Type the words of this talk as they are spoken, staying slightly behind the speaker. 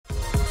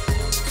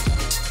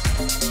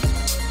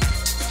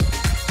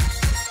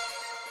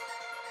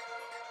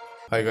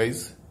Hi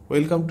guys,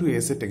 welcome to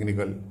SA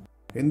Technical.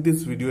 In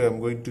this video I am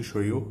going to show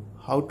you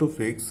how to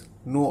fix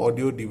no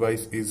audio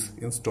device is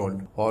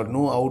installed or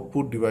no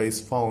output device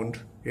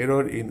found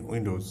error in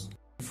Windows.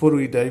 Before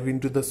we dive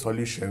into the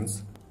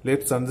solutions,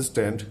 let's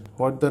understand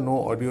what the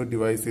no audio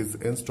device is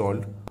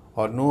installed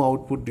or no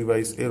output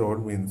device error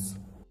means.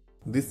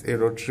 This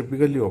error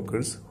typically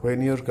occurs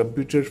when your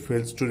computer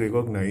fails to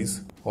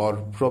recognize or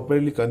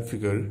properly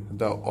configure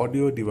the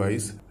audio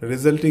device,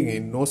 resulting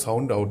in no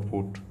sound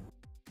output.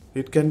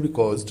 It can be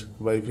caused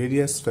by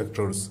various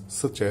factors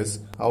such as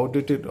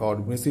outdated or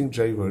missing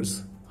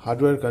drivers,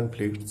 hardware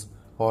conflicts,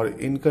 or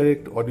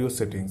incorrect audio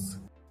settings.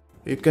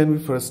 It can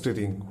be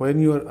frustrating when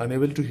you are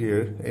unable to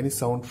hear any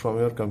sound from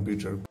your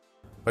computer.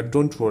 But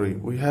don't worry,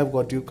 we have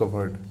got you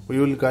covered. We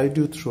will guide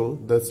you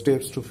through the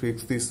steps to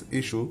fix this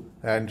issue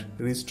and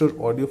restore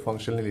audio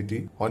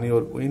functionality on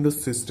your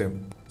Windows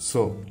system.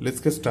 So, let's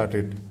get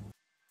started.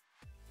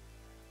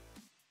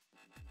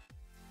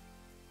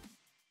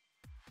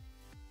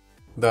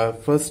 The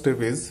first step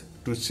is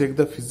to check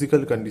the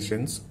physical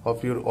conditions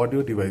of your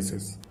audio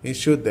devices.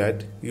 Ensure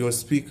that your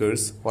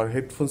speakers or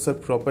headphones are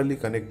properly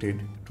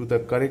connected to the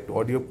correct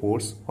audio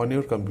ports on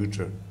your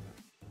computer.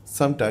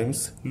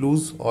 Sometimes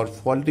loose or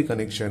faulty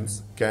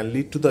connections can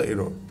lead to the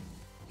error.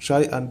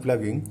 Try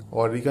unplugging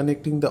or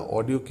reconnecting the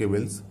audio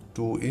cables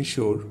to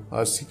ensure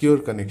a secure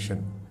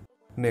connection.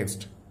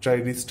 Next, try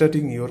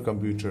restarting your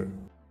computer.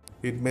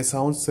 It may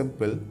sound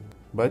simple,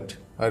 but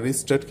a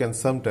restart can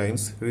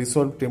sometimes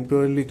resolve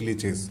temporary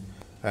glitches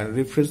and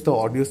refresh the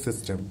audio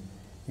system.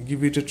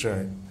 Give it a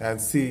try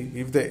and see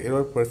if the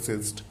error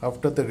persists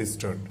after the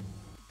restart.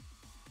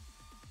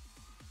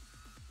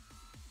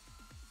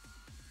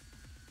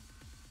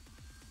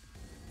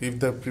 If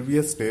the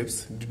previous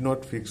steps did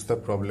not fix the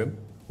problem,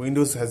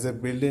 Windows has a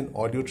built-in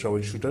audio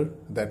troubleshooter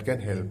that can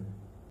help.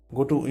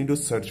 Go to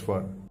Windows search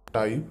bar,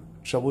 type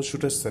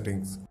Troubleshooter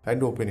Settings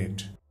and open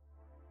it.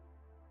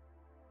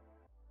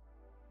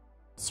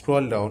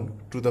 Scroll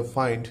down to the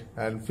Find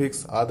and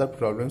Fix Other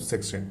Problems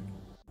section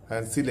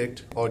and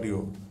select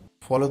Audio.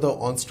 Follow the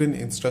on-screen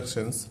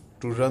instructions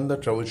to run the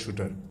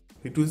troubleshooter.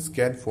 It will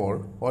scan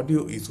for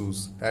audio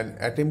issues and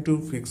attempt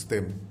to fix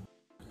them.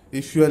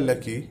 If you are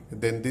lucky,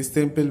 then this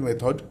simple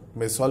method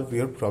may solve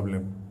your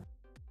problem.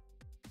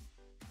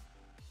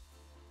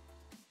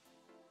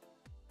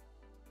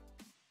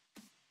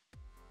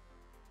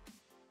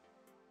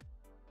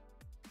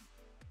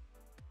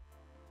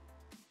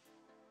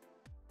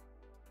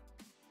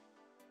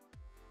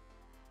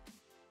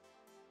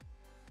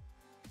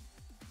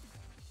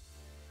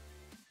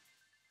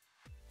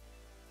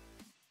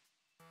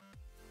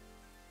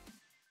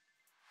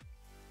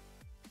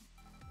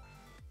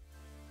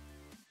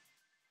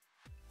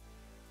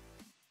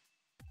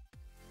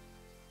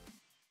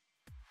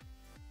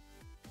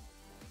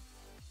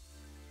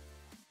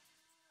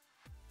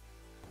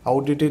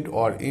 Outdated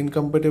or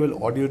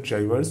incompatible audio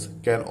drivers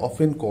can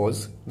often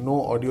cause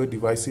no audio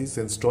devices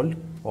installed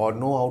or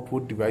no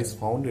output device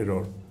found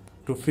error.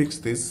 To fix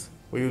this,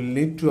 we will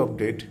need to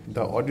update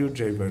the audio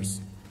drivers.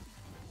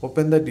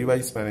 Open the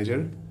Device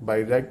Manager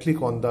by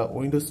right-click on the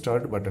Windows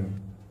Start button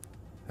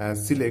and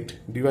select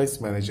Device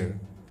Manager.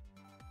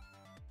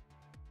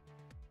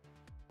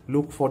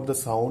 Look for the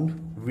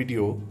Sound,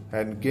 Video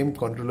and Game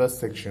Controllers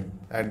section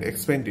and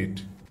expand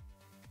it.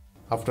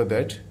 After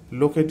that,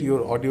 locate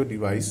your audio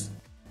device.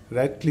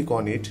 Right-click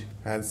on it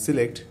and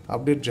select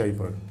Update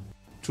Driver.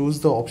 Choose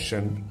the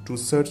option to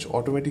search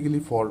automatically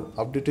for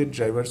updated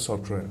driver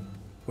software.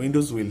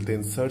 Windows will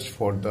then search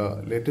for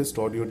the latest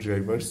audio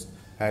drivers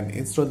and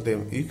install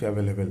them if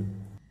available.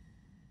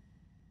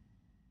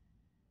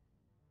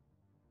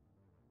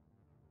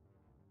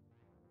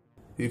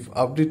 If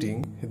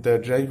updating the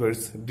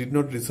drivers did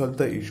not resolve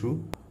the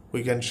issue,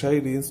 we can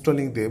try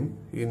reinstalling them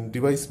in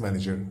Device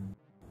Manager.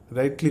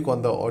 Right-click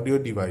on the audio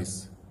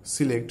device,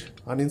 select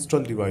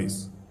Uninstall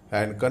Device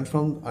and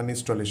confirm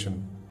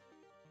uninstallation.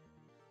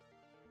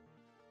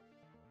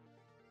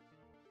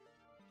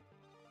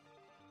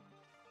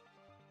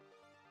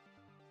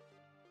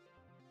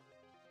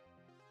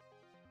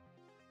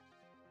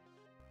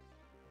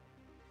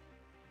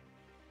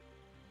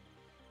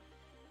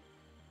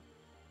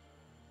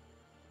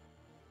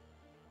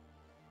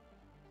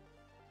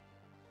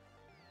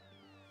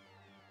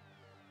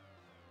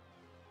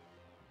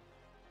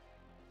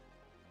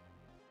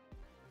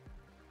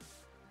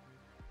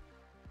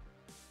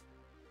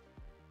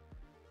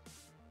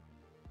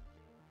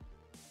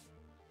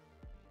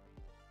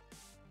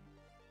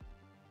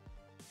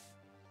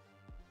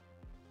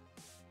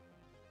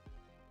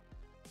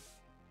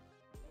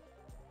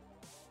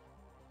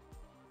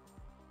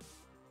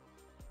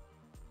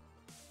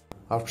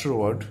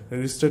 Afterward,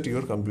 restart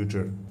your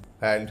computer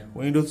and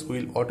Windows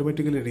will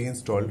automatically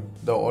reinstall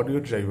the audio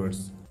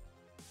drivers.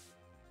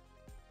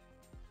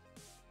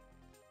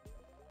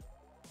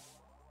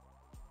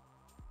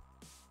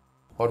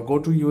 Or go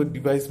to your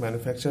device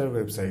manufacturer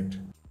website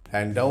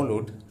and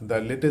download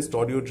the latest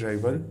audio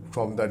driver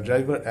from the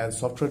Driver and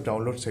Software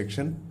Download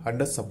section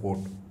under Support.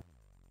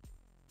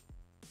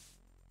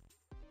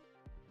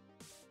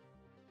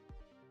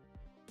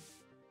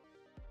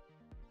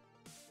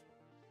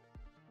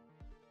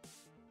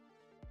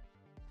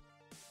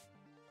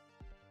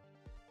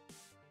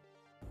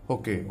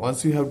 Okay,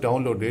 once you have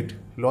downloaded,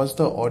 launch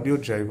the audio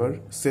driver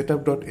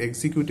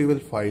setup.executable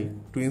file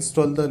to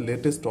install the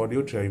latest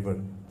audio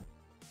driver.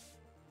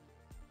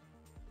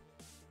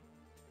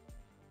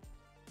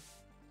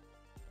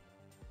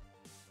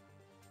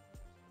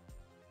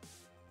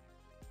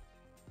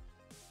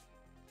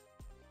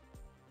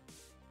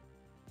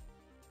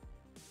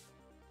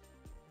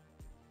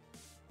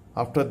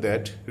 After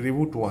that,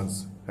 reboot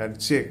once and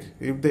check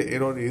if the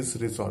error is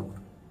resolved.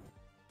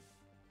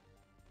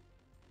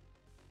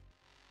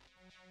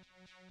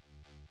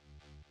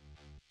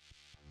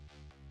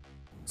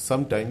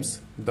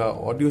 Sometimes the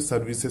audio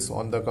services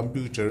on the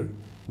computer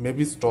may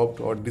be stopped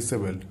or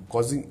disabled,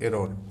 causing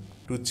error.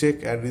 To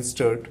check and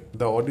restart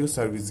the audio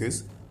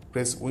services,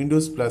 press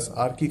Windows plus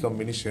R key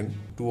combination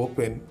to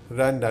open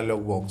Run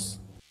dialog box.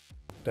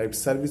 Type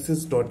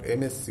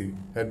services.msc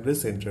and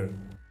press enter.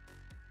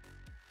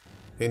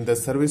 In the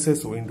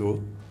services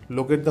window,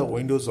 locate the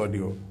Windows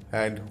Audio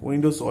and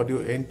Windows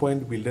Audio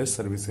Endpoint Builder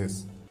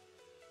services.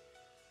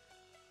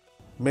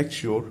 Make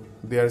sure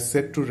they are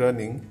set to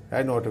running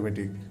and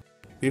automatic.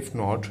 If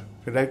not,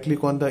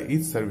 right-click on the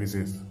each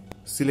services,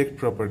 select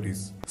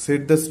Properties,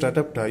 set the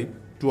startup type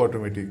to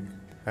automatic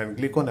and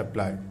click on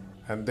Apply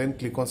and then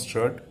click on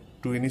Start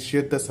to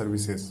initiate the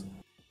services.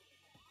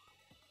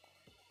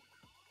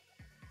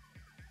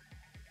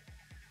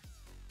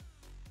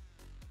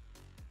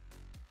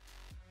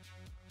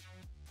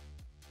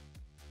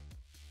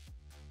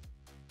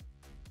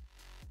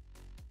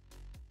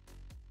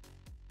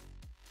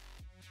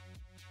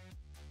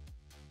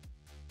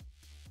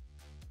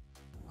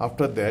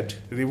 After that,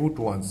 reboot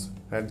once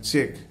and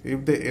check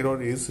if the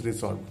error is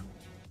resolved.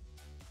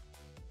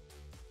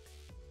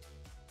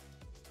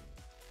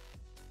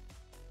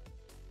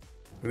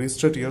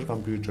 Restart your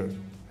computer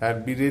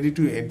and be ready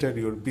to enter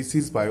your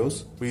PC's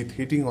BIOS with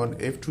hitting on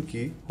F2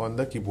 key on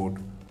the keyboard.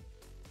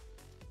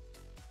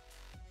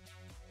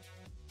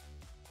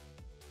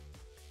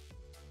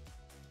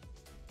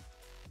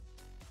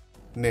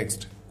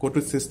 Next, go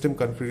to System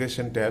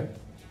Configuration tab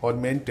or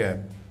Main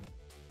tab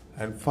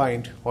and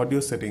find Audio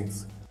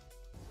Settings.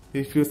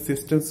 If your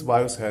system's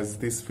BIOS has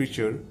this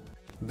feature,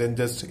 then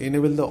just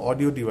enable the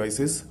audio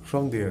devices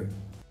from there.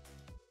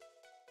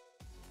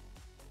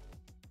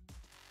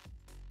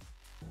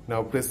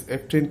 Now press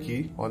F10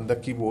 key on the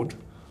keyboard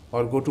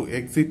or go to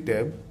Exit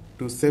tab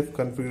to save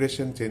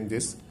configuration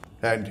changes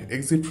and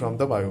exit from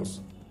the BIOS.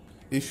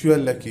 If you are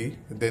lucky,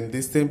 then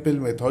this simple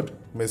method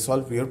may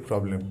solve your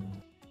problem.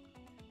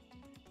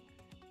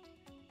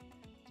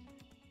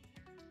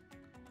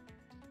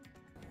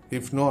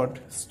 If not,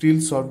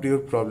 still solved your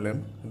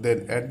problem,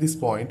 then at this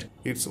point,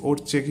 it's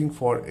worth checking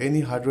for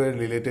any hardware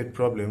related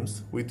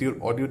problems with your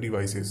audio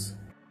devices.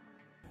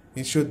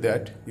 Ensure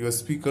that your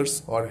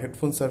speakers or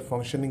headphones are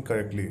functioning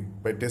correctly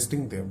by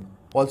testing them.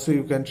 Also,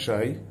 you can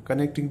try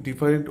connecting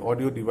different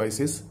audio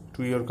devices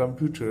to your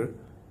computer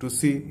to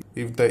see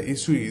if the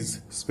issue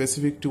is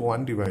specific to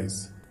one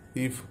device.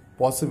 If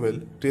possible,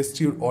 test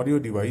your audio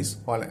device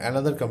on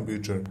another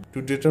computer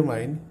to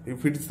determine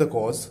if it is the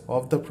cause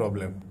of the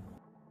problem.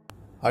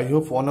 I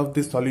hope one of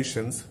these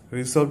solutions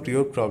resolved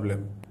your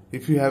problem.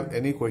 If you have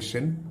any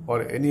question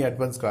or any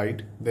advanced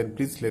guide, then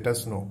please let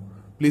us know.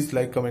 Please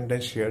like, comment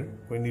and share.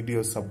 We need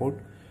your support.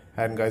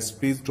 And guys,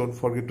 please don't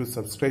forget to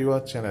subscribe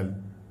our channel.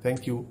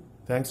 Thank you.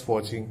 Thanks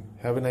for watching.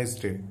 Have a nice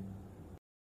day.